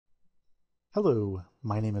Hello,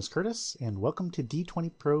 my name is Curtis, and welcome to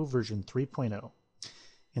D20pro version 3.0.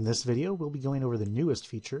 In this video, we'll be going over the newest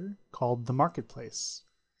feature called the Marketplace.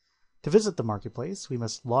 To visit the Marketplace, we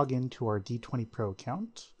must log into our D20pro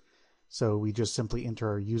account. So we just simply enter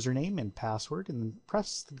our username and password and then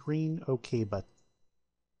press the green OK button.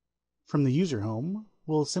 From the user home,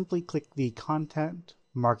 we'll simply click the Content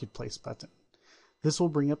Marketplace button. This will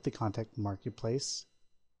bring up the Content Marketplace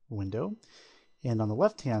window. And on the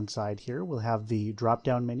left-hand side here, we'll have the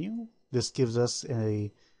drop-down menu. This gives us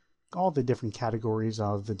all the different categories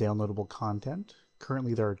of the downloadable content.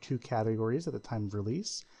 Currently, there are two categories at the time of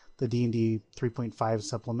release. The D&D 3.5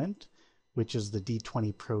 supplement, which is the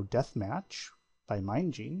D20pro Deathmatch by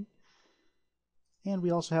MindGene. And we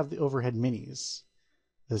also have the Overhead Minis.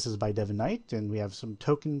 This is by Devon Knight, and we have some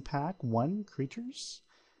Token Pack 1 creatures.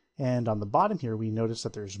 And on the bottom here, we notice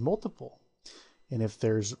that there's multiple. And if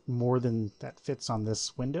there's more than that fits on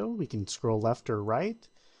this window, we can scroll left or right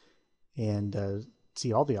and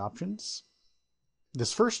see all the options.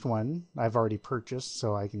 This first one I've already purchased,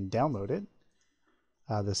 so I can download it.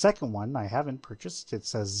 The second one I haven't purchased. It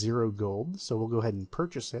says 0 gold, so we'll go ahead and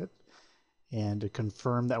purchase it and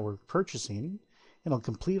confirm that we're purchasing. It'll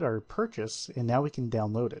complete our purchase, and now we can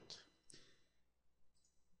download it.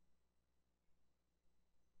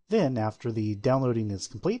 Then, after the downloading is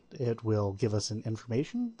complete, it will give us an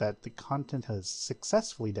information that the content has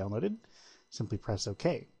successfully downloaded. Simply press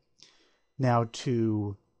OK. Now,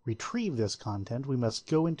 to retrieve this content, we must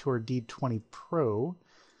go into our D20pro.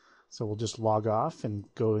 So we'll just log off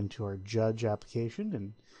and go into our Judge application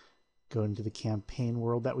and go into the campaign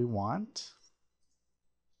world that we want.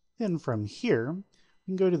 Then from here, we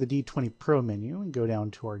can go to the D20pro menu and go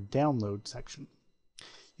down to our Download section.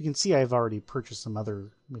 You can see I've already purchased some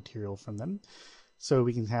other material from them. So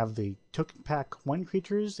we can have the Token Pack 1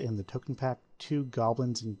 creatures and the Token Pack 2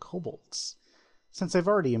 goblins and kobolds. Since I've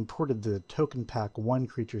already imported the Token Pack 1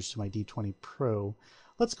 creatures to my D20pro,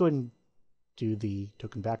 let's go ahead and do the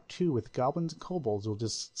Token Pack 2 with goblins and kobolds. We'll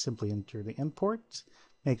just simply enter the import,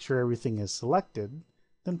 make sure everything is selected,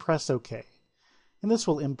 then press OK. And this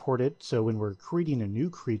will import it, so when we're creating a new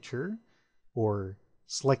creature or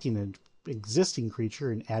selecting an existing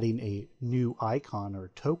creature and adding a new icon or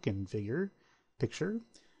token picture,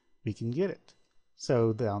 we can get it.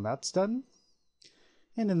 So now that's done.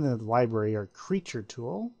 And in the library, our creature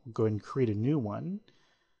tool, we'll go ahead and create a new one.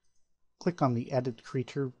 Click on the edit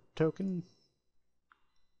creature token.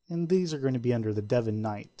 And these are going to be under the Devon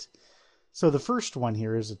Knight. So the first one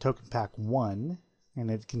here is a Token Pack 1,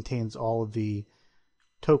 and it contains all of the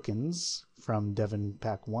tokens from Devon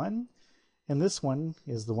Pack 1. And this one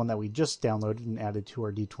is the one that we just downloaded and added to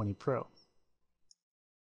our D20pro.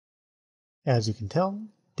 As you can tell,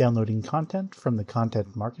 downloading content from the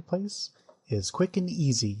Content Marketplace is quick and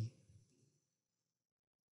easy.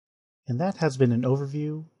 And that has been an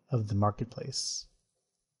overview of the Marketplace.